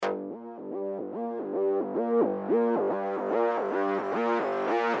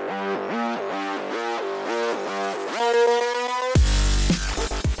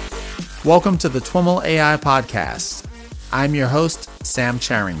Welcome to the TWIML AI Podcast. I'm your host, Sam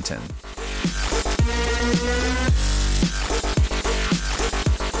Charrington.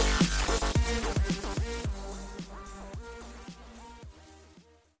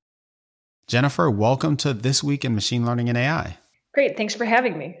 Jennifer, welcome to This Week in Machine Learning and AI. Great. Thanks for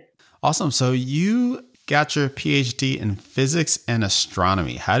having me. Awesome. So you got your PhD in physics and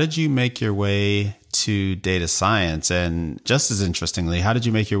astronomy. How did you make your way to data science? And just as interestingly, how did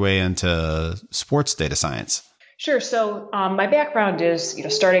you make your way into sports data science? Sure. So my background is,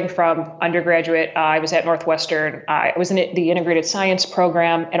 starting from undergraduate, I was at Northwestern. I was in the integrated science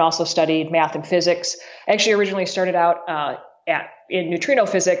program and also studied math and physics. I actually originally started out in neutrino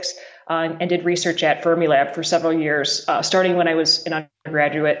physics and did research at Fermilab for several years, starting when I was an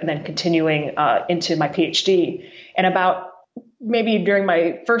undergraduate and then continuing into my PhD. And about maybe during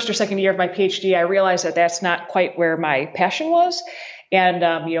my first or second year of my PhD, I realized that that's not quite where my passion was. And,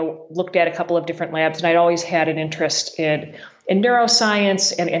 looked at a couple of different labs, and I'd always had an interest in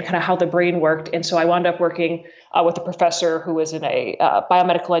neuroscience and kind of how the brain worked. And so I wound up working with a professor who was in a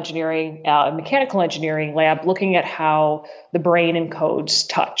biomedical engineering, mechanical engineering lab, looking at how the brain encodes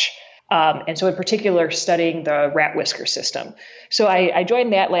touch. And so in particular, studying the rat whisker system. So I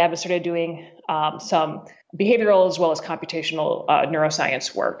joined that lab and started doing some behavioral as well as computational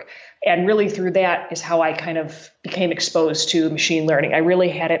neuroscience work. And really through that is how I kind of became exposed to machine learning. I really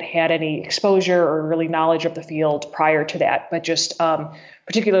hadn't had any exposure or really knowledge of the field prior to that, but just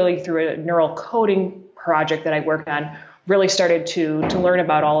particularly through a neural coding project that I worked on, really started to learn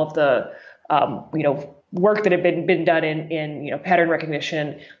about all of the work that had been done in pattern recognition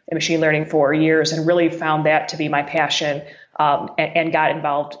and machine learning for years, and really found that to be my passion and got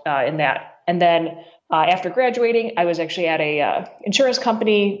involved in that. And then after graduating, I was actually at a insurance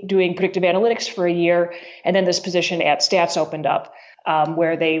company doing predictive analytics for a year, and then this position at Stats opened up,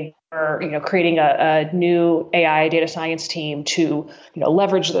 where they were, creating a new AI data science team to,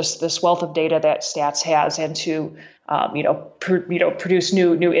 leverage this wealth of data that Stats has, and to, produce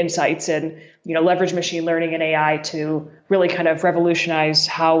new insights and, leverage machine learning and AI to really kind of revolutionize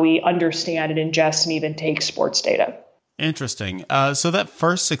how we understand and ingest and even take sports data. Interesting. So that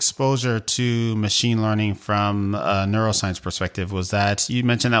first exposure to machine learning from a neuroscience perspective, was that, you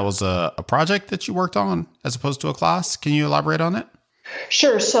mentioned that was a project that you worked on as opposed to a class. Can you elaborate on it?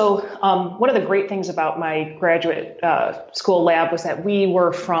 Sure. So one of the great things about my graduate school lab was that we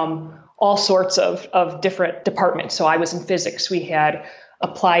were from all sorts of different departments. So I was in physics. We had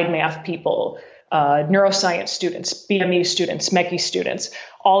applied math people, neuroscience students, BME students, MECI students,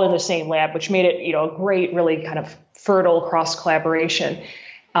 all in the same lab, which made it, a great, really kind of fertile cross collaboration.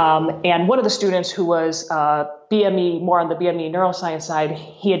 And one of the students who was BME, more on the BME neuroscience side,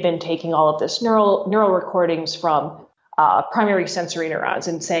 he had been taking all of this neural recordings from primary sensory neurons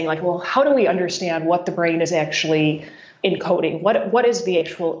and saying, like, well, how do we understand what the brain is actually encoding? What is the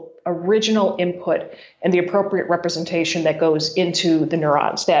actual original input and the appropriate representation that goes into the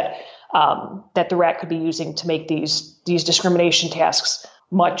neurons that the rat could be using to make these discrimination tasks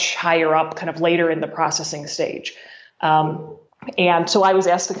much higher up, kind of later in the processing stage. And so I was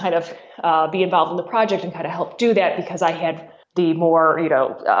asked to kind of be involved in the project and kind of help do that, because I had the more,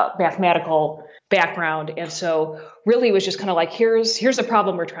 mathematical background. And so really it was just kind of like, here's a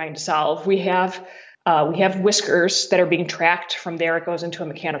problem we're trying to solve. We have whiskers that are being tracked. From there, it goes into a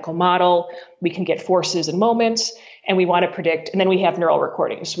mechanical model. We can get forces and moments, and we want to predict. And then we have neural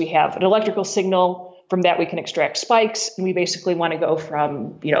recordings. We have an electrical signal. From that, we can extract spikes, and we basically want to go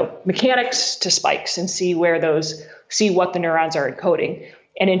from, mechanics to spikes and see what the neurons are encoding.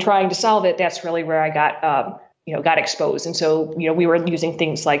 And in trying to solve it, that's really where I got exposed. And so, we were using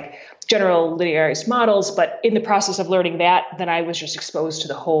things like general linearized models, but in the process of learning that, then I was just exposed to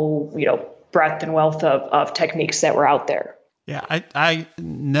the whole, breadth and wealth of techniques that were out there. Yeah, I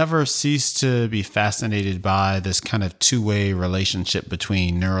never cease to be fascinated by this kind of two-way relationship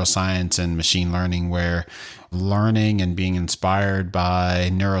between neuroscience and machine learning, where learning and being inspired by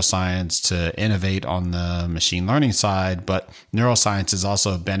neuroscience to innovate on the machine learning side, but neuroscience is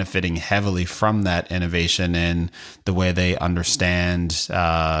also benefiting heavily from that innovation in the way they understand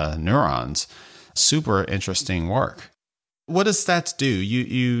neurons. Super interesting work. What does Stats do?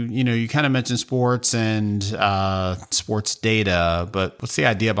 You kind of mentioned sports and sports data, but what's the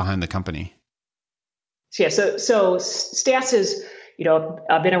idea behind the company? Yeah, so Stats is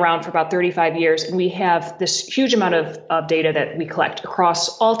been around for about 35 years, and we have this huge amount of data that we collect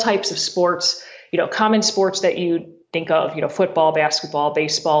across all types of sports. Common sports that you think of, football, basketball,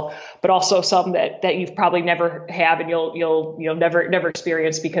 baseball, but also some that you've probably never have and you'll never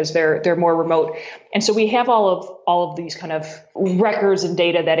experience because they're more remote. And so we have all of these kind of records and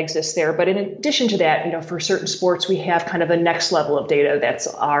data that exists there. But in addition to that, for certain sports, we have kind of a next level of data that's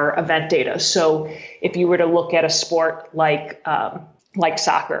our event data. So if you were to look at a sport like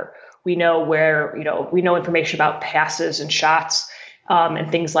soccer, we know we know information about passes and shots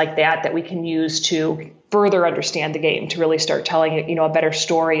and things like that we can use to further understand the game, to really start telling it, a better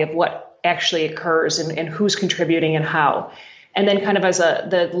story of what actually occurs and who's contributing and how. And then kind of as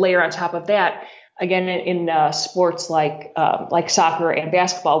the layer on top of that, again, in sports like soccer and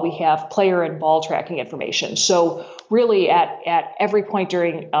basketball, we have player and ball tracking information. So really at every point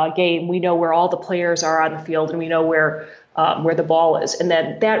during a game, we know where all the players are on the field and we know where the ball is. And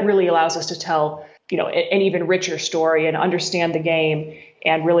then that really allows us to tell, an even richer story and understand the game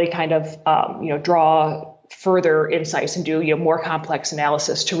and really kind of, draw further insights and do, more complex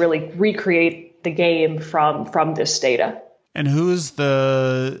analysis to really recreate the game from this data. And who is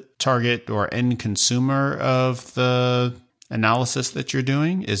the target or end consumer of the analysis that you're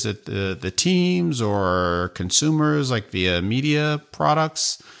doing? Is it the teams or consumers, like via media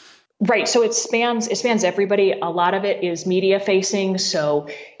products? Right. So it spans everybody. A lot of it is media facing. So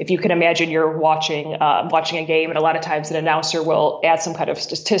if you can imagine you're watching a game, and a lot of times an announcer will add some kind of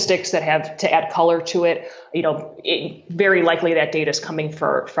statistics that have to add color to it. Very likely that data is coming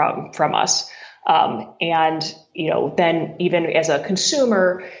from us. And then even as a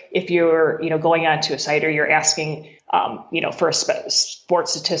consumer, if you're going onto a site or you're asking for a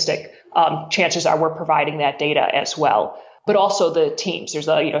sports statistic, chances are we're providing that data as well. But also the teams. There's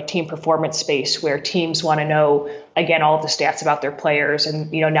a team performance space where teams want to know, again, all of the stats about their players.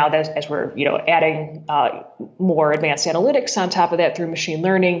 And now that as we're adding more advanced analytics on top of that through machine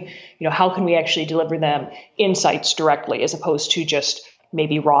learning, how can we actually deliver them insights directly as opposed to just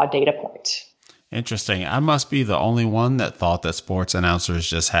maybe raw data points? Interesting. I must be the only one that thought that sports announcers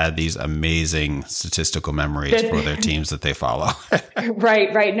just had these amazing statistical memories for their teams that they follow.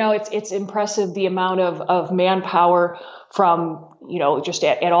 Right. No, it's impressive the amount of manpower from, just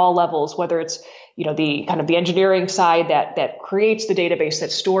at all levels, whether it's, the kind of the engineering side that creates the database,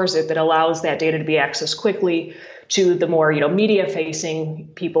 that stores it, that allows that data to be accessed quickly, to the more, media facing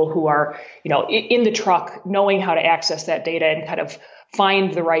people who are, in the truck, knowing how to access that data and kind of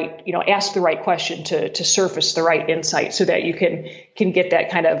find the right, ask the right question to surface the right insight so that you can get that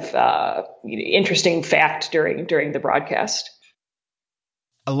kind of interesting fact during the broadcast.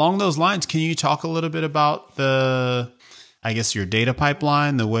 Along those lines, can you talk a little bit about your data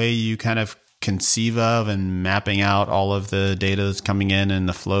pipeline, the way you kind of conceive of and mapping out all of the data that's coming in and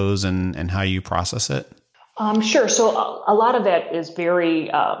the flows and how you process it? Sure. So a lot of that is very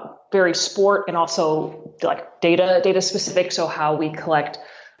sport and also like data specific. So how we collect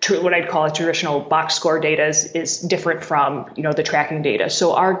what I'd call a traditional box score data is different from, the tracking data.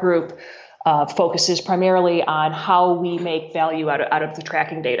 So our group focuses primarily on how we make value out of the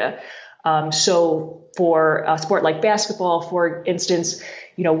tracking data. So for a sport like basketball, for instance,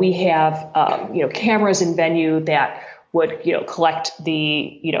 we have, cameras in venue that would, collect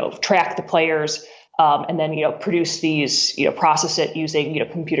track the players, and then, produce these, process it using,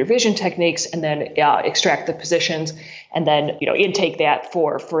 computer vision techniques and then extract the positions and then, intake that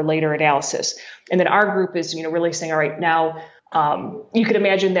for later analysis. And then our group is, really saying, all right, now, you could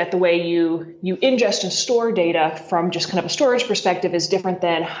imagine that the way you ingest and store data from just kind of a storage perspective is different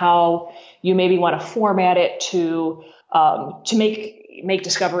than how you maybe want to format it to make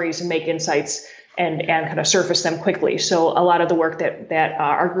discoveries and make insights and kind of surface them quickly. So a lot of the work that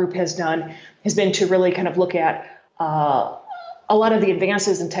our group has done has been to really kind of look at a lot of the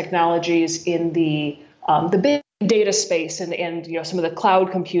advances in technologies in the big data space and some of the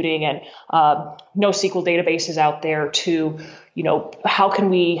cloud computing and NoSQL databases out there to how can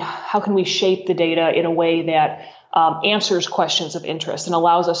we shape the data in a way that answers questions of interest and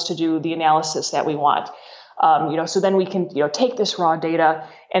allows us to do the analysis that we want. So then we can take this raw data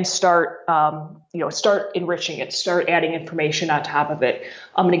and start enriching it, start adding information on top of it.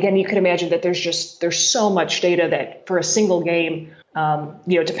 And again, you can imagine that there's so much data that for a single game,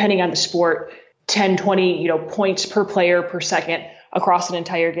 depending on the sport, 10, 20, points per player per second across an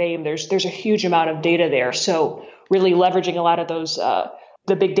entire game. There's a huge amount of data there. So really leveraging a lot of those,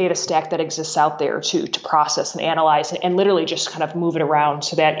 the big data stack that exists out there to process and analyze and literally just kind of move it around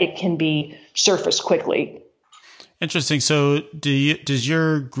so that it can be surfaced quickly. Interesting. So does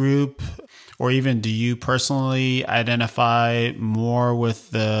your group or even do you personally identify more with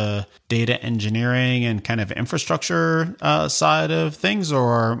the data engineering and kind of infrastructure side of things,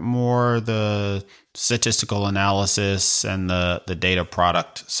 or more the statistical analysis and the data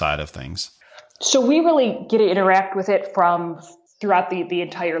product side of things? So we really get to interact with it from throughout the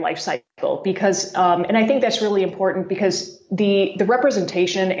entire life cycle, because and I think that's really important, because the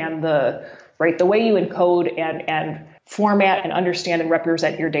representation and the way you encode and format and understand and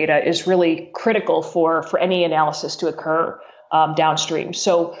represent your data is really critical for any analysis to occur downstream.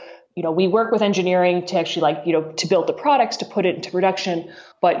 So, we work with engineering to actually to build the products, to put it into production.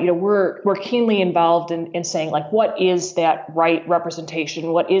 But, we're keenly involved in saying, what is that right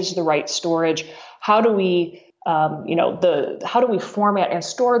representation? What is the right storage? How do we, how do we format and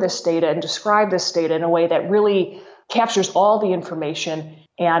store this data and describe this data in a way that really captures all the information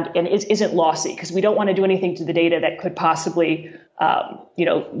and isn't lossy? Because we don't want to do anything to the data that could possibly,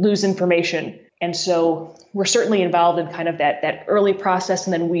 lose information. And so we're certainly involved in kind of that early process,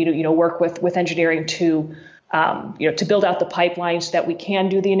 and then we work with engineering to build out the pipelines so that we can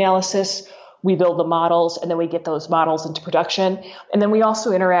do the analysis. We build the models, and then we get those models into production. And then we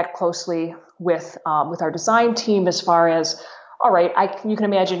also interact closely with our design team as far as, all right, you can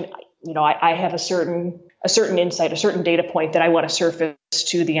imagine, I have a certain insight, a certain data point that I want to surface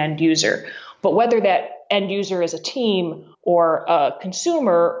to the end user. But whether that end user is a team or a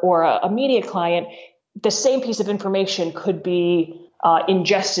consumer or a media client, the same piece of information could be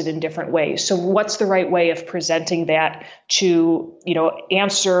ingested in different ways. So what's the right way of presenting that to,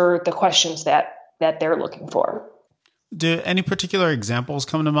 answer the questions that they're looking for? Do any particular examples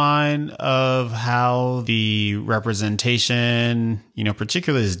come to mind of how the representation,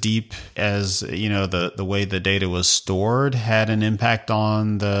 particularly as deep as, the way the data was stored, had an impact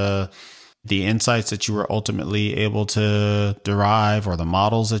on the insights that you were ultimately able to derive, or the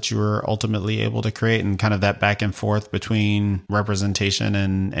models that you were ultimately able to create, and kind of that back and forth between representation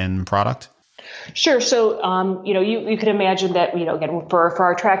and product? Sure. So, you could imagine that, again, for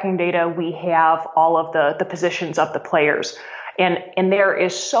our tracking data, we have all of the positions of the players, and there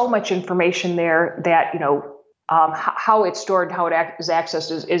is so much information there that, how it's stored, how it is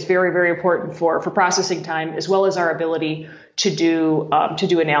accessed is very, very important for processing time, as well as our ability to do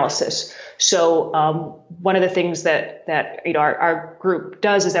analysis. So one of the things that our group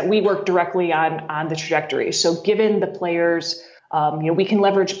does is that we work directly on the trajectory. So given the players, we can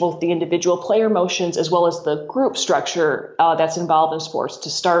leverage both the individual player motions as well as the group structure that's involved in sports to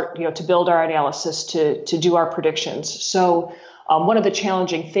start, to build our analysis, to do our predictions. So one of the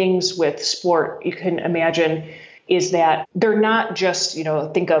challenging things with sport, you can imagine, is that they're not just,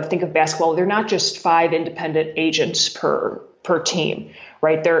 think of basketball, they're not just 5 independent agents per team,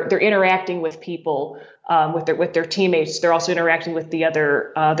 right? They're interacting with people, with their teammates. They're also interacting with the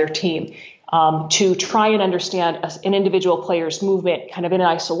their team. To try and understand an individual player's movement kind of in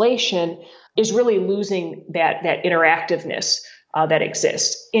isolation is really losing that interactiveness that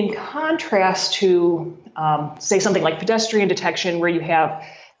exists. In contrast to, say, something like pedestrian detection, where you have,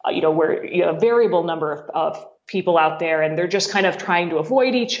 where you have a variable number of people out there, and they're just kind of trying to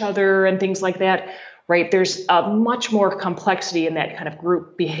avoid each other and things like that, right? There's much more complexity in that kind of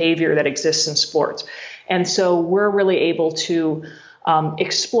group behavior that exists in sports. And so we're really able to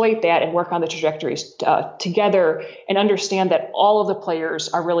exploit that and work on the trajectories together, and understand that all of the players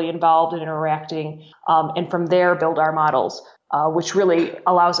are really involved in interacting, and from there build our models, which really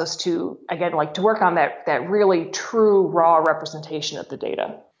allows us to, again, to work on that really true raw representation of the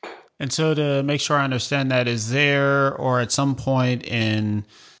data. And so, to make sure I understand that, is there, or at some point in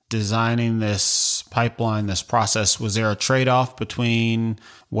designing this pipeline, this process, was there a trade-off between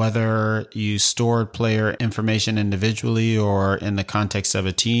whether you stored player information individually or in the context of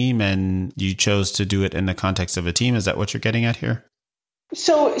a team, and you chose to do it in the context of a team? Is that what you're getting at here?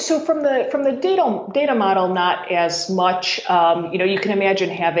 So from the data model, not as much. You can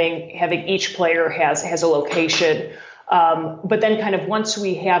imagine having each player has a location, but then kind of once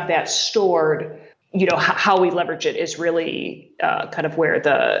we have that stored, how we leverage it is really kind of where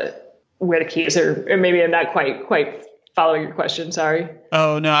the key is. Or maybe I'm not quite following your question. Sorry.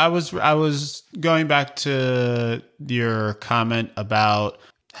 Oh no, I was going back to your comment about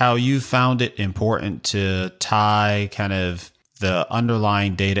how you found it important to tie kind of the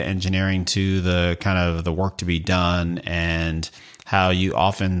underlying data engineering to the kind of the work to be done, and how you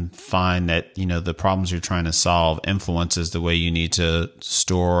often find that, the problems you're trying to solve influences the way you need to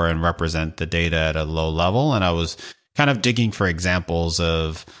store and represent the data at a low level. And I was kind of digging for examples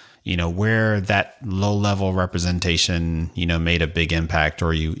of, where that low level representation, made a big impact,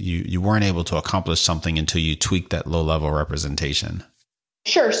 or you weren't able to accomplish something until you tweaked that low level representation.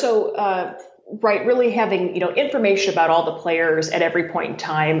 Sure. So, right, really having, information about all the players at every point in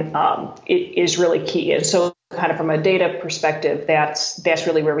time, it is really key. And so kind of from a data perspective, that's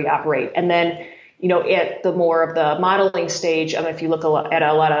really where we operate. And then, at the more of the modeling stage, if you look at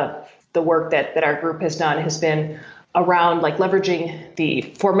a lot of the work that our group has done has been around like leveraging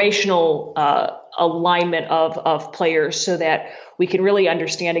the formational alignment of players so that we can really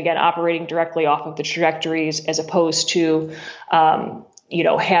understand, again, operating directly off of the trajectories as opposed to,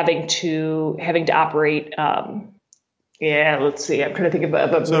 having to operate. Let's see. I'm trying to think of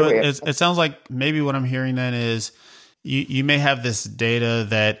a so it sounds like maybe what I'm hearing then is you may have this data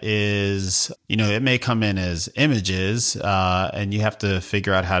that is, it may come in as images, and you have to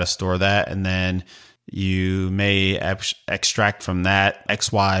figure out how to store that. And then you may extract from that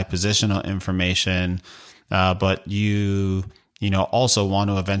XY positional information, but you also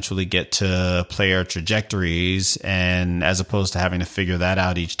want to eventually get to player trajectories. And as opposed to having to figure that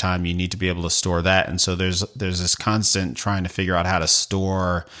out each time, you need to be able to store that. And so there's this constant trying to figure out how to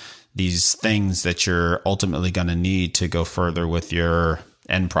store these things that you're ultimately going to need to go further with your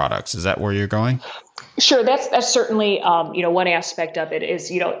end products. Is that where you're going? Sure. That's certainly, one aspect of it is,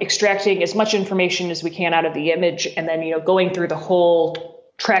 extracting as much information as we can out of the image and then, going through the whole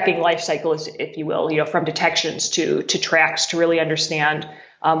tracking life cycle, if you will, from detections to tracks to really understand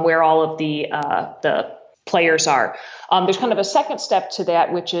where all of the players are. There's kind of a second step to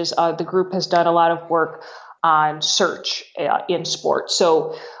that, which is the group has done a lot of work on search in sports.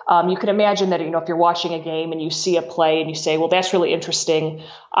 So you can imagine that, if you're watching a game and you see a play and you say, well, that's really interesting.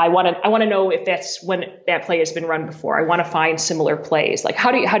 I want to know if that's when that play has been run before. I want to find similar plays. Like how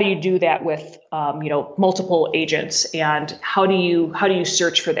do you do that with, multiple agents, and how do you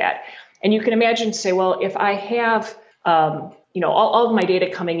search for that? And you can imagine say, well, if I have, all of my data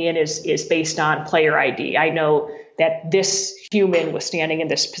coming in is based on player ID. I know that this human was standing in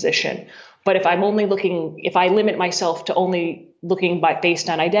this position. But if I limit myself to only looking based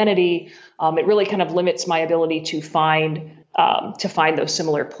on identity, it really kind of limits my ability to find those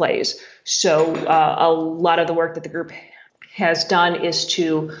similar plays. So a lot of the work that the group has done is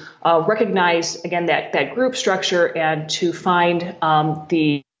to recognize, again, that group structure and to find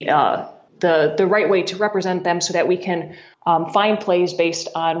the right way to represent them so that we can find plays based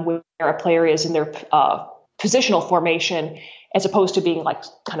on where a player is in their positional formation, as opposed to being like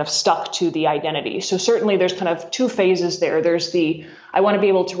kind of stuck to the identity. So certainly there's kind of two phases there. There's I want to be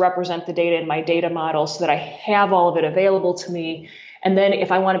able to represent the data in my data model so that I have all of it available to me. And then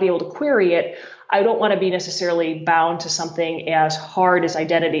if I want to be able to query it, I don't want to be necessarily bound to something as hard as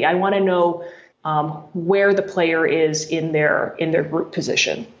identity. I want to know where the player is in their group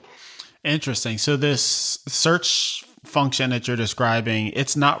position. Interesting. So this search function that you're describing,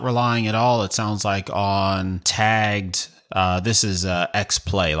 it's not relying at all, it sounds like, on tagged this is a X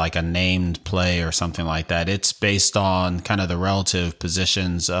play, like a named play or something like that. It's based on kind of the relative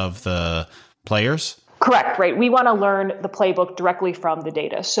positions of the players. Correct, right. We want to learn the playbook directly from the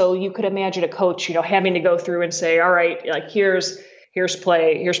data. So you could imagine a coach, having to go through and say, all right, like here's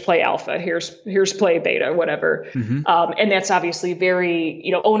play alpha, here's play beta, whatever. Mm-hmm. And that's obviously very,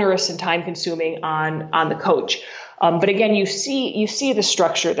 onerous and time consuming on the coach. But again, you see the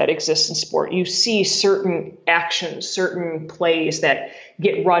structure that exists in sport. You see certain actions, certain plays that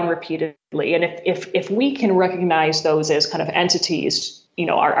get run repeatedly. And if we can recognize those as kind of entities,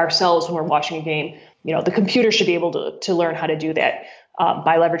 ourselves when we're watching a game, the computer should be able to learn how to do that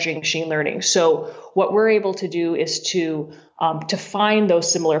by leveraging machine learning. So what we're able to do is to find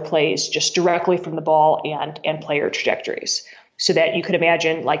those similar plays just directly from the ball and player trajectories. So that you could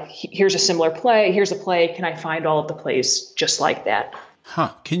imagine, like, here's a similar play, here's a play, can I find all of the plays just like that?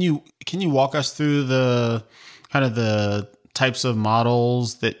 Huh. Can you walk us through the kind of the types of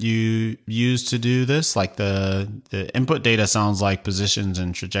models that you use to do this? Like the input data sounds like positions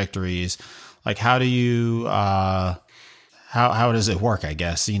and trajectories. Like how do you, how does it work, I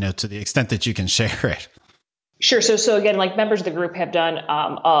guess, to the extent that you can share it? Sure. So again, like members of the group have done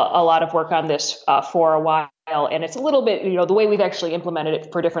a lot of work on this for a while, and it's a little bit, the way we've actually implemented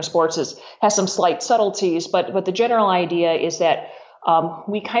it for different sports has some slight subtleties, but the general idea is that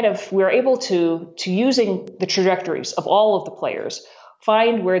we're able to using the trajectories of all of the players,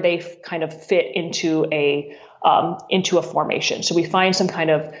 find where they kind of fit into a formation. So we find some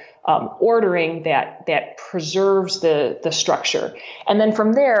kind of ordering that preserves the structure, and then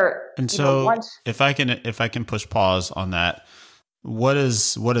from there. And so, if I can push pause on that, what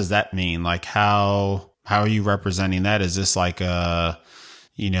does that mean? Like how are you representing that? Is this like a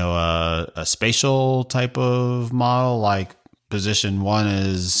spatial type of model? Like position one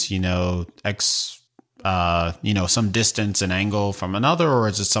is X some distance and angle from another, or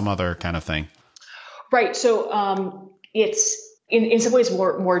is it some other kind of thing? Right. So it's in some ways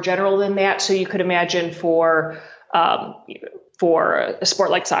more general than that. So you could imagine for a sport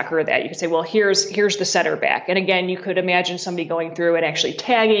like soccer that you could say, well, here's the center back. And again, you could imagine somebody going through and actually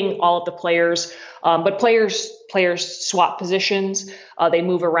tagging all of the players. But players swap positions, they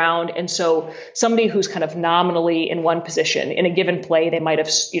move around. And so somebody who's kind of nominally in one position in a given play, they might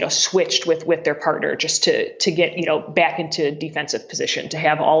have, switched with their partner just to get, back into defensive position, to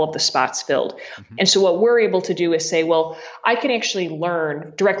have all of the spots filled. Mm-hmm. And so what we're able to do is say, well, I can actually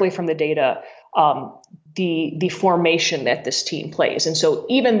learn directly from the data, the formation that this team plays. And so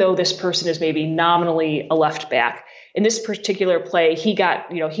even though this person is maybe nominally a left back, in this particular play, he had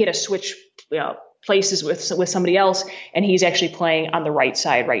to switch, places with somebody else, and he's actually playing on the right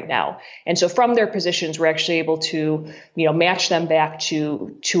side right now. And so from their positions, we're actually able to, match them back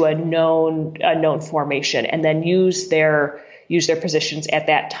to a known formation, and then use their positions at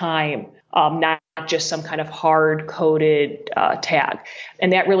that time, not just some kind of hard coded tag.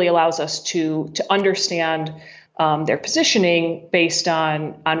 And that really allows us to understand their positioning based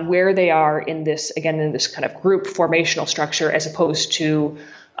on where they are in this kind of group formational structure, as opposed to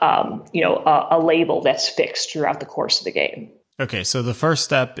a label that's fixed throughout the course of the game. Okay, so the first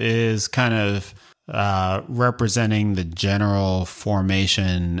step is kind of representing the general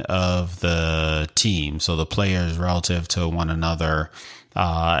formation of the team, so the players relative to one another.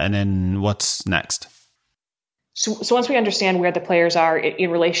 And then what's next? So once we understand where the players are in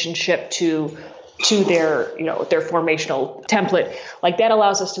relationship to their formational template, like that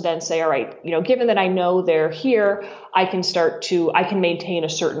allows us to then say, all right, given that I know they're here, I can maintain a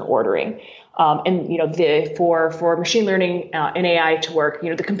certain ordering. And for machine learning and AI to work,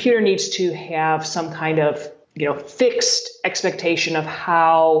 the computer needs to have some kind of, fixed expectation of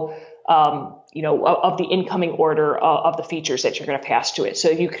how, of the incoming order of the features that you're going to pass to it. So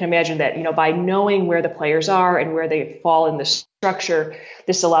you can imagine that, by knowing where the players are and where they fall in the structure,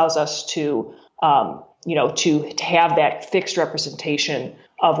 this allows us to have that fixed representation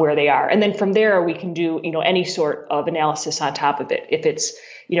of where they are. And then from there, we can do, any sort of analysis on top of it. If it's,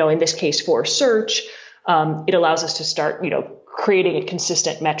 in this case for search, it allows us to start, creating a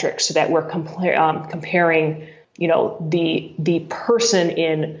consistent metric so that we're comparing, the person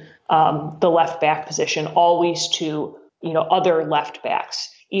in the left back position always to, other left backs,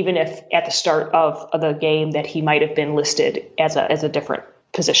 even if at the start of the game that he might have been listed as a different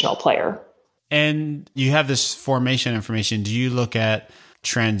positional player. And you have this formation information. Do you look at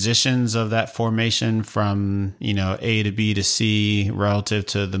transitions of that formation from, A to B to C relative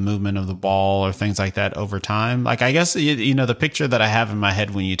to the movement of the ball or things like that over time? Like, I guess, the picture that I have in my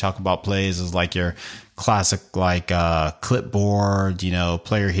head when you talk about plays is like your classic, clipboard,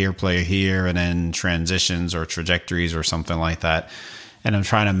 player here, and then transitions or trajectories or something like that. And I'm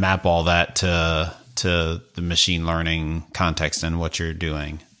trying to map all that to the machine learning context and what you're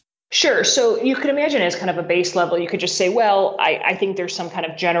doing. Sure. So you could imagine as kind of a base level, you could just say, well, I think there's some kind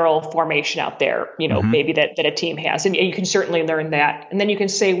of general formation out there, maybe that a team has. And you can certainly learn that. And then you can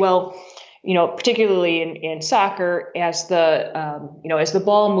say, well, particularly in soccer, as the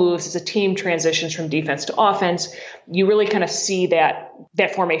ball moves, as a team transitions from defense to offense, you really kind of see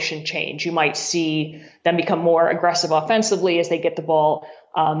that formation change. You might see them become more aggressive offensively as they get the ball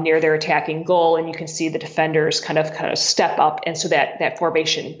near their attacking goal, and you can see the defenders kind of step up, and so that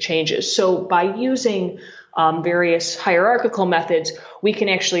formation changes. So by using various hierarchical methods, we can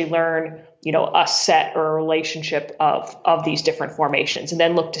actually learn, a set or a relationship of these different formations, and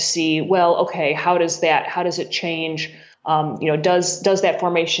then look to see, well, okay, how does it change? Does that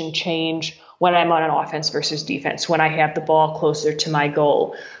formation change when I'm on an offense versus defense, when I have the ball closer to my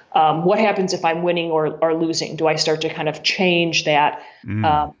goal? What happens if I'm winning or losing? Do I start to kind of change that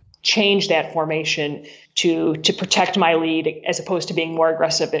formation to protect my lead as opposed to being more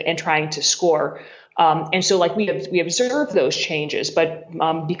aggressive and trying to score? And so we observe those changes, but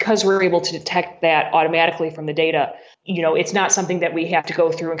because we're able to detect that automatically from the data, it's not something that we have to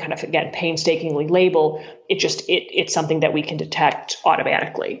go through and kind of, again, painstakingly label. It's something that we can detect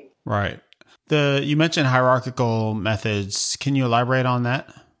automatically. Right. You mentioned hierarchical methods. Can you elaborate on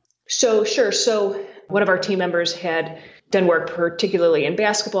that? So sure. So one of our team members had done work particularly in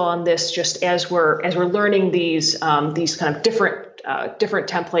basketball on this, just as we're learning these kind of different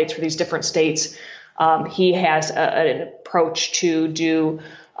templates for these different states. He has an approach to do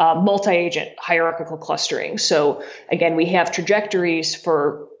multi-agent hierarchical clustering. So again, we have trajectories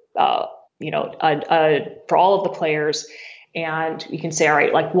for all of the players, and you can say, all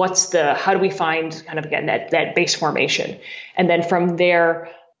right, how do we find kind of, again, that base formation? And then from there,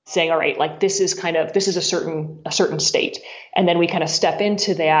 saying, all right, like this is a certain state. And then we kind of step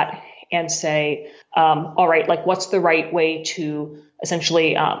into that and say, all right, like what's the right way to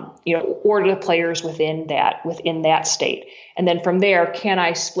essentially, order the players within that state. And then from there, can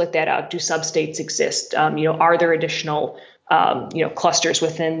I split that out? Do substates exist? Are there additional, clusters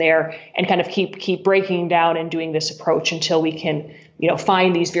within there, and kind of keep breaking down and doing this approach until we can,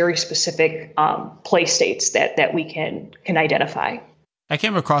 find these very specific play states that we can identify. I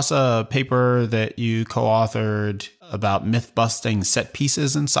came across a paper that you co-authored about myth-busting set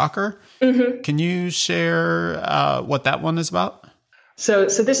pieces in soccer. Mm-hmm. Can you share what that one is about? So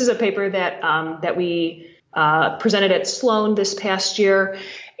this is a paper that we presented at Sloan this past year,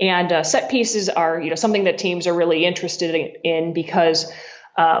 and set pieces are something that teams are really interested in because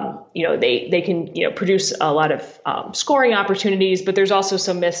they can produce a lot of scoring opportunities, but there's also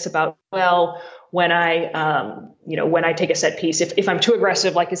some myths about when I take a set piece, if I'm too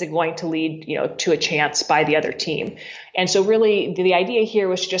aggressive, like, is it going to lead, to a chance by the other team? And so really the idea here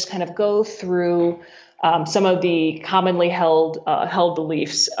was to just kind of go through some of the commonly held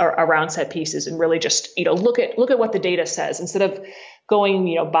beliefs around set pieces and really just, look at what the data says instead of going,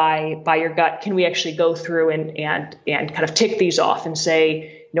 by your gut. Can we actually go through and kind of tick these off and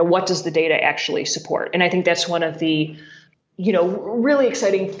say, what does the data actually support? And I think that's one of the really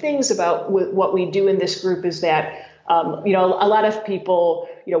exciting things about what we do in this group is that, a lot of people,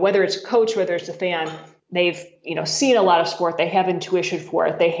 whether it's a coach, whether it's a fan, they've, seen a lot of sport, they have intuition for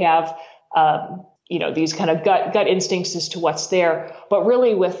it. They have, these kind of gut instincts as to what's there. But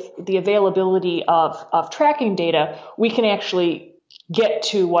really with the availability of tracking data, we can actually get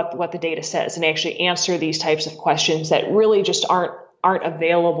to what the data says and actually answer these types of questions that really just aren't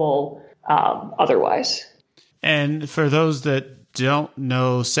available otherwise. And for those that don't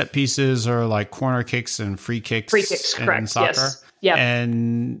know, set pieces are like corner kicks and free kicks correct. In soccer. Yes. Yeah.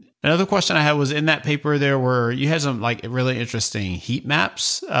 And another question I had was in that paper you had some like really interesting heat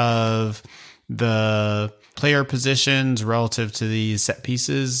maps of the player positions relative to these set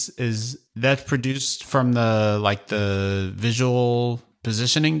pieces. Is that produced from the visual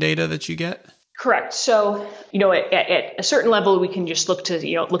positioning data that you get? Correct. So, at a certain level, we can just look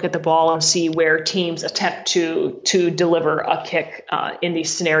at the ball and see where teams attempt to deliver a kick in these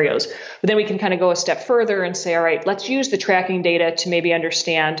scenarios. But then we can kind of go a step further and say, all right, let's use the tracking data to maybe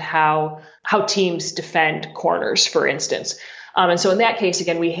understand how teams defend corners, for instance. And so in that case,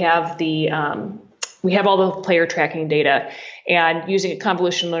 again, we have all the player tracking data, and using a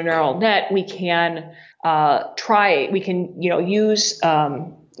convolutional neural net, we can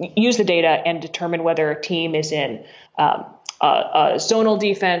use the data and determine whether a team is in a zonal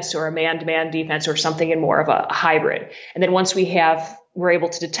defense or a man-to-man defense or something in more of a hybrid. And then once we're able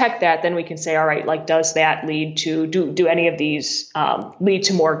to detect that, then we can say, all right, like, does that lead to, do any of these lead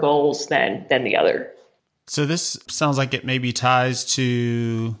to more goals than the other? So this sounds like it maybe ties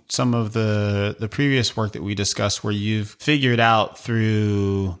to some of the previous work that we discussed, where you've figured out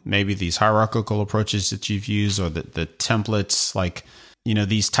through maybe these hierarchical approaches that you've used, or the templates, like,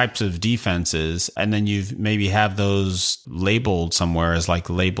 these types of defenses, and then you've maybe have those labeled somewhere as like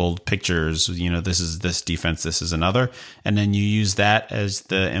labeled pictures, this is this defense, this is another. And then you use that as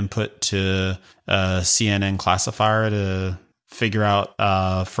the input to a CNN classifier to figure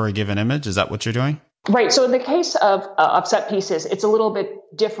out for a given image. Is that what you're doing? Right. So in the case of set pieces, it's a little bit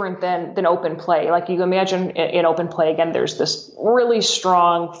different than open play. Like you imagine in open play, again, there's this really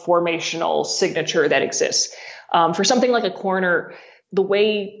strong formational signature that exists. For something like a corner, the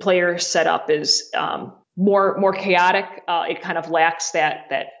way players set up is more chaotic. It kind of lacks that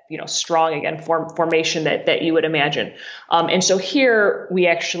strong, again, formation that you would imagine. And so here we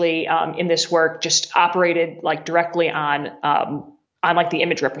actually in this work just operated like directly on like the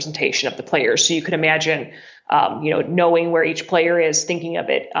image representation of the players. So you could imagine knowing where each player is, thinking of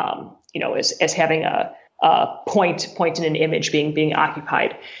it as having a point in an image being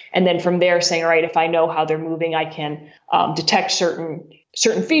occupied. And then from there saying, all right, if I know how they're moving, I can detect certain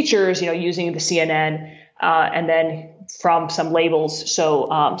features, using the CNN, and then from some labels. So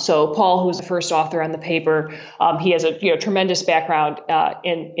Paul, who's the first author on the paper, he has a tremendous background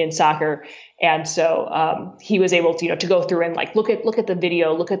in soccer. And so he was able to go through and like look at the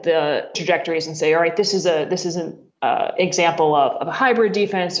video, look at the trajectories, and say, all right, this is an example of a hybrid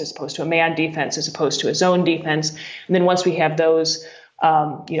defense as opposed to a man defense, as opposed to a zone defense. And then once we have those,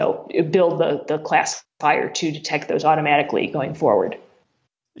 build the classifier to detect those automatically going forward.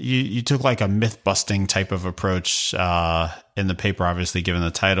 You took like a myth busting type of approach in the paper, obviously given the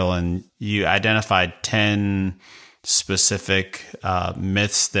title, and you identified 10 specific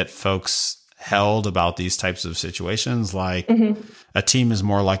myths that folks held about these types of situations, like a team is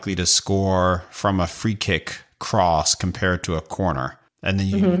more likely to score from a free kick cross compared to a corner. And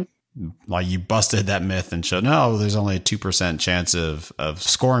then you busted that myth and showed, no, there's only a 2% chance of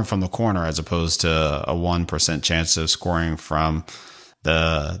scoring from the corner as opposed to a 1% chance of scoring from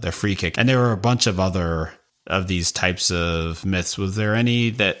the free kick. And there were a bunch of other of these types of myths. Was there any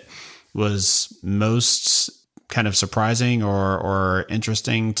that was most kind of surprising or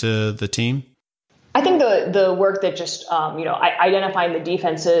interesting to the team? I think the work that just, identifying the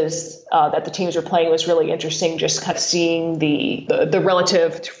defenses that the teams were playing was really interesting. Just kind of seeing the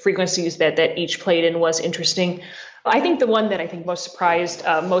relative frequencies that each played in was interesting. I think the one that I think most surprised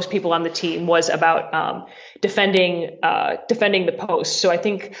most people on the team was about defending the post. So I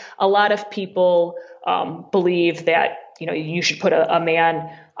think a lot of people believe that, you should put a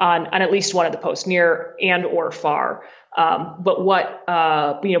man on at least one of the posts, near and or far. But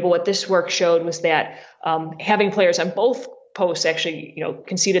what this work showed was that having players on both posts actually,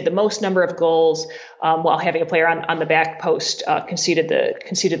 conceded the most number of goals, while having a player on the back post conceded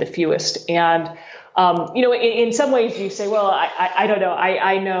the fewest. And in some ways you say, well, I don't know,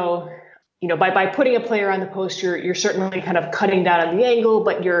 I know, by putting a player on the post, you're certainly kind of cutting down on the angle,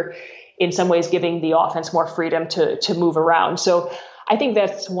 but you're in some ways giving the offense more freedom to move around. So I think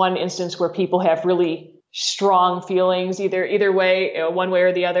that's one instance where people have really strong feelings either way, one way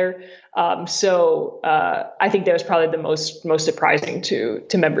or the other. So I think that was probably the most surprising to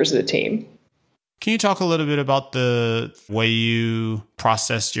members of the team. Can you talk a little bit about the way you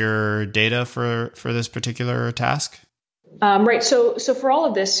processed your data for this particular task? Right. So for all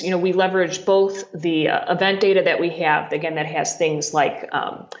of this, we leverage both the event data that we have, again, that has things like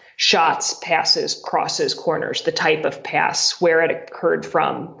shots, passes, crosses, corners, the type of pass, where it occurred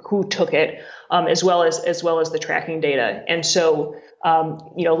from, who took it, as well as the tracking data. And so,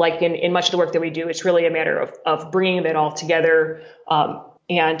 like in much of the work that we do, it's really a matter of bringing it all together.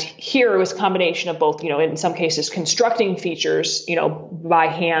 And here it was a combination of both, in some cases, constructing features, by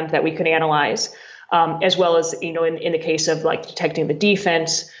hand that we could analyze, as well as, in the case of like detecting the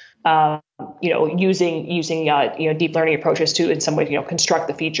defense, using deep learning approaches to, in some way, construct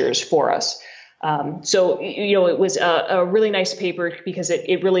the features for us. So it was a really nice paper because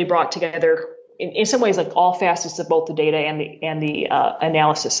it really brought together, in some ways, like all facets of both the data and the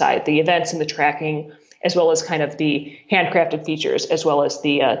analysis side, the events and the tracking, as well as kind of the handcrafted features, as well as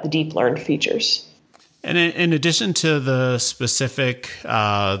the deep learned features. And in addition to the specific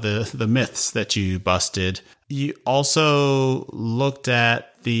the myths that you busted, you also looked at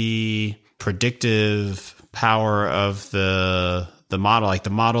the predictive power of the model, like the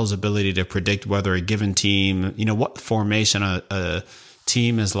model's ability to predict whether a given team, what formation a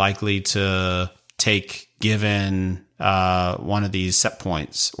team is likely to take given one of these set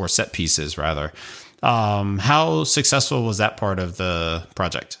points or set pieces, rather. How successful was that part of the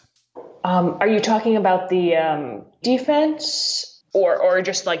project? Are you talking about the defense or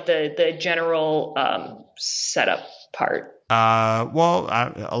just like the general setup part?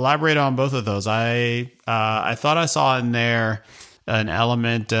 Elaborate on both of those. I thought I saw in there an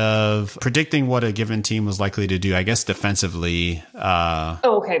element of predicting what a given team was likely to do, I guess defensively.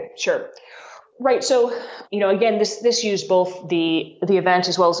 Okay, sure. Right. So, again, this used both the event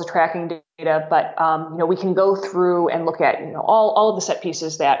as well as the tracking data, but, we can go through and look at, all of the set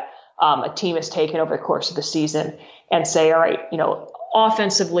pieces that a team has taken over the course of the season and say, all right,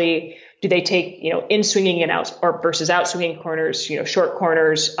 offensively, do they take, in swinging and out or versus out swinging corners, short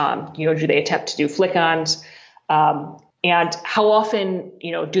corners, do they attempt to do flick-ons? And how often,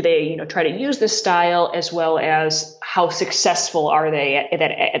 do they, try to use this style, as well as how successful are they at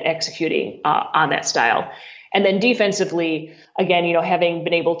executing on that style? And then defensively, again, having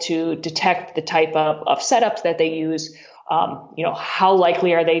been able to detect the type of setups that they use, how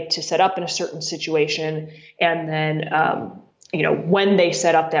likely are they to set up in a certain situation? And then, when they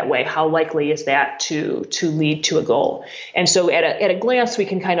set up that way, how likely is that to lead to a goal? And so at a glance, we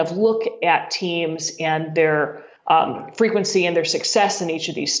can kind of look at teams and their frequency and their success in each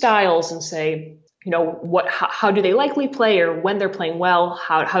of these styles and say, how do they likely play, or when they're playing well,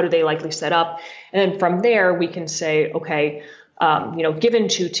 how do they likely set up? And then from there, we can say, okay, given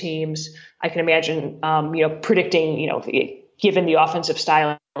two teams, I can imagine, predicting, given the offensive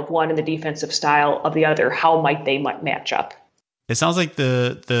style of one and the defensive style of the other, how might they match up? It sounds like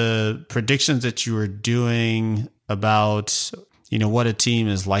the predictions that you were doing about, what a team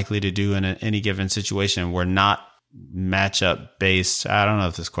is likely to do in any given situation were not matchup based. I don't know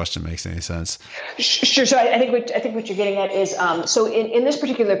if this question makes any sense. Sure. So I think what you're getting at is so in this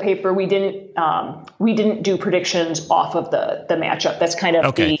particular paper we didn't do predictions off of the matchup. That's kind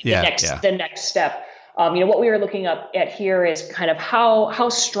of the next step. What we are looking up at here is kind of how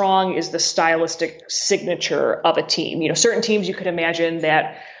strong is the stylistic signature of a team. Certain teams you could imagine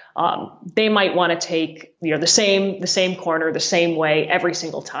that they might want to take the same corner the same way every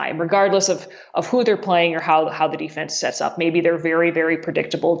single time, regardless of who they're playing or how the defense sets up. Maybe they're very, very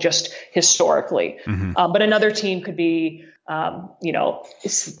predictable just historically, but another team could be. I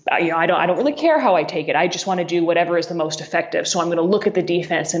don't really care how I take it. I just want to do whatever is the most effective. So I'm going to look at the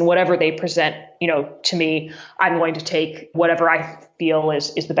defense and whatever they present, to me, I'm going to take whatever I feel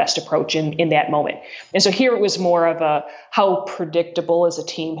is the best approach in that moment. And so here it was more of a how predictable is a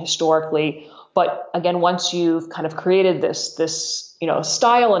team historically. But again, once you've kind of created this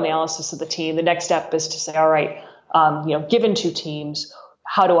style analysis of the team, the next step is to say, all right, given two teams,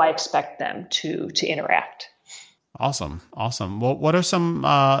 how do I expect them to interact? Awesome. Well, what are some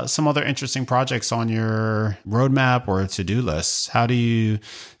other interesting projects on your roadmap or to-do list? How do you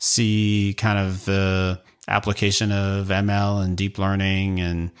see kind of the application of ML and deep learning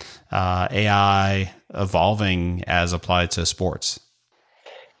and AI evolving as applied to sports?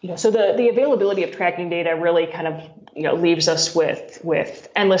 So the availability of tracking data really kind of leaves us with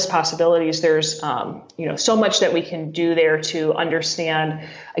endless possibilities. There's so much that we can do there to understand,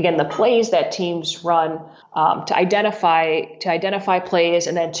 again, the plays that teams run, to identify plays,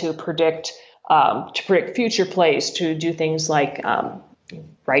 and then to predict future plays, to do things like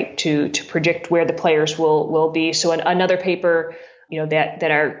to predict where the players will be. So another paper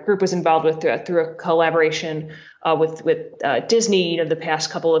that our group was involved with through a collaboration with Disney, the past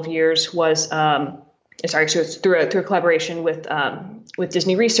couple of years was so it's through a collaboration with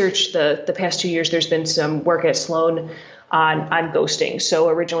Disney Research. The past 2 years, there's been some work at Sloan on ghosting. So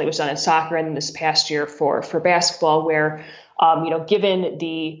originally it was done in soccer, and this past year for basketball, where given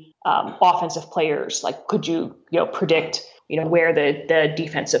the offensive players, like could you predict where the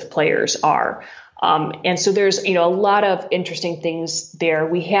defensive players are. And so there's, a lot of interesting things there.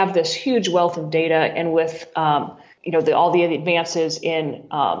 We have this huge wealth of data, and with, all the advances in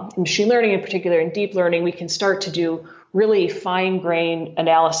machine learning, in particular in deep learning, we can start to do really fine-grained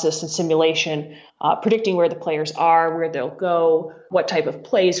analysis and simulation, predicting where the players are, where they'll go, what type of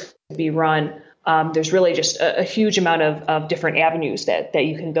plays could be run. There's really just a huge amount of different avenues that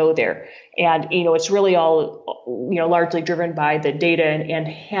you can go there. And, it's really all, largely driven by the data, and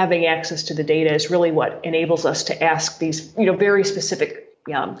having access to the data is really what enables us to ask these, very specific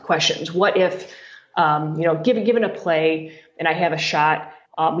questions. What if, given a play and I have a shot,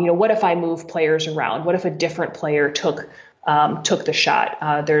 what if I move players around? What if a different player took the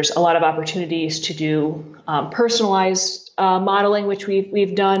shot? There's a lot of opportunities to do personalized modeling, which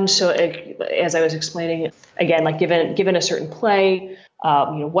we've done. So as I was explaining, again, like given a certain play,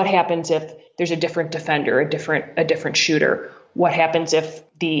 what happens if there's a different defender, a different shooter? What happens if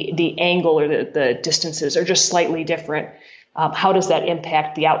the angle or the distances are just slightly different? How does that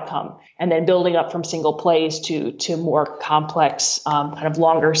impact the outcome? And then building up from single plays to more complex, kind of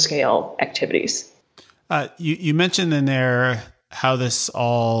longer scale activities. You mentioned in there how this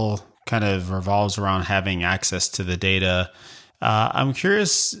all kind of revolves around having access to the data. I'm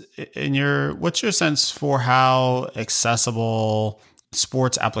curious, what's your sense for how accessible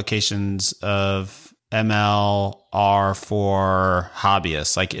sports applications of ML are for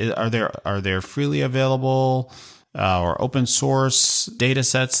hobbyists? Like, are there freely available or open source data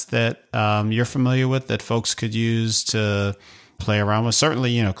sets that you're familiar with that folks could use to play around with?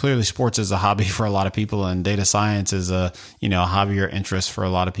 Certainly, clearly sports is a hobby for a lot of people, and data science is a hobby or interest for a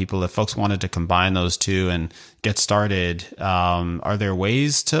lot of people. If folks wanted to combine those two and get started, are there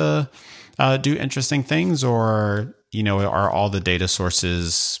ways to do interesting things, or are all the data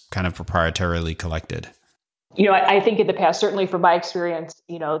sources kind of proprietarily collected? I think in the past, certainly from my experience,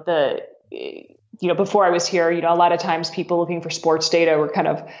 before I was here, a lot of times people looking for sports data were kind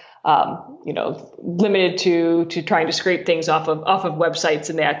of limited to trying to scrape things off of websites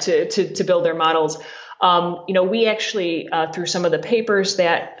and that to build their models. We actually, through some of the papers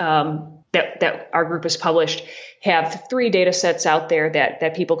that our group has published, have 3 data sets out there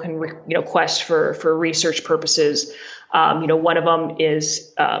that people can request for research purposes. One of them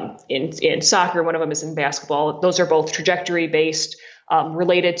is in soccer, one of them is in basketball. Those are both trajectory based,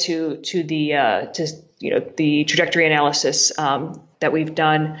 related to the trajectory analysis that we've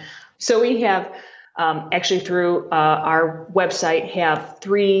done. So we have actually through our website have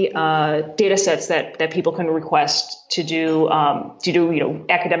 3 data sets that people can request to do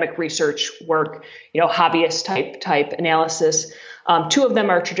academic research work, hobbyist type analysis. 2 of them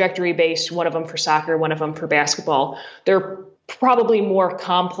are trajectory based, one of them for soccer, one of them for basketball. They're probably more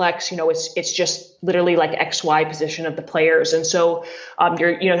complex. It's just literally like XY position of the players. And so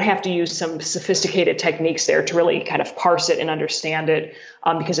you have to use some sophisticated techniques there to really kind of parse it and understand it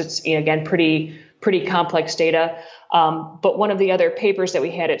because it's, again, pretty complex data. But one of the other papers that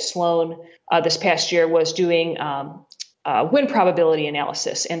we had at Sloan this past year was doing win probability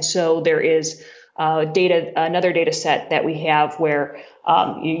analysis. And so there is another data set that we have where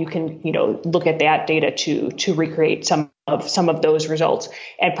you can look at that data to recreate some of those results.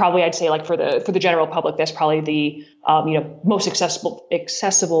 And probably I'd say like for the general public, that's probably the most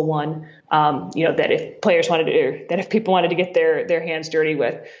accessible one. That if people wanted to get their hands dirty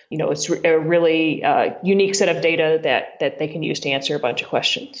with, it's a really unique set of data that they can use to answer a bunch of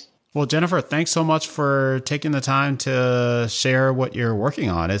questions. Well, Jennifer, thanks so much for taking the time to share what you're working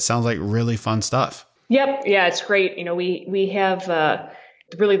on. It sounds like really fun stuff. Yep. Yeah, it's great. We have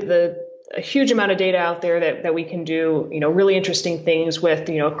really a huge amount of data out there that we can do, really interesting things with,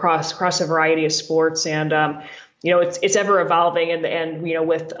 across a variety of sports. And, it's ever evolving. And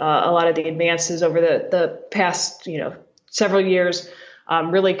with a lot of the advances over the past, several years,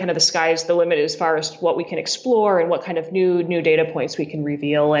 really kind of the sky's the limit as far as what we can explore and what kind of new data points we can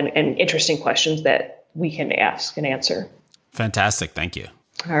reveal and interesting questions that we can ask and answer. Fantastic. Thank you.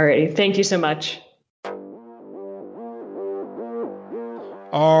 All righty. Thank you so much.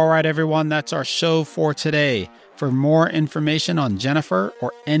 All right, everyone. That's our show for today. For more information on Jennifer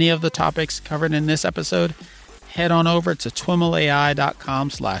or any of the topics covered in this episode, head on over to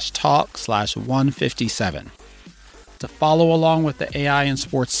twimlai.com/talk/157. To follow along with the AI in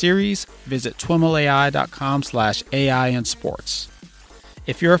Sports series, visit twimlai.com/AI in Sports.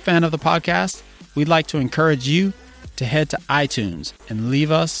 If you're a fan of the podcast, we'd like to encourage you to head to iTunes and leave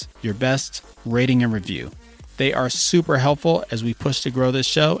us your best rating and review. They are super helpful as we push to grow this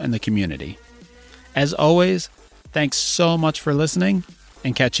show and the community. As always, thanks so much for listening,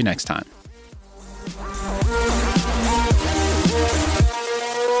 and catch you next time.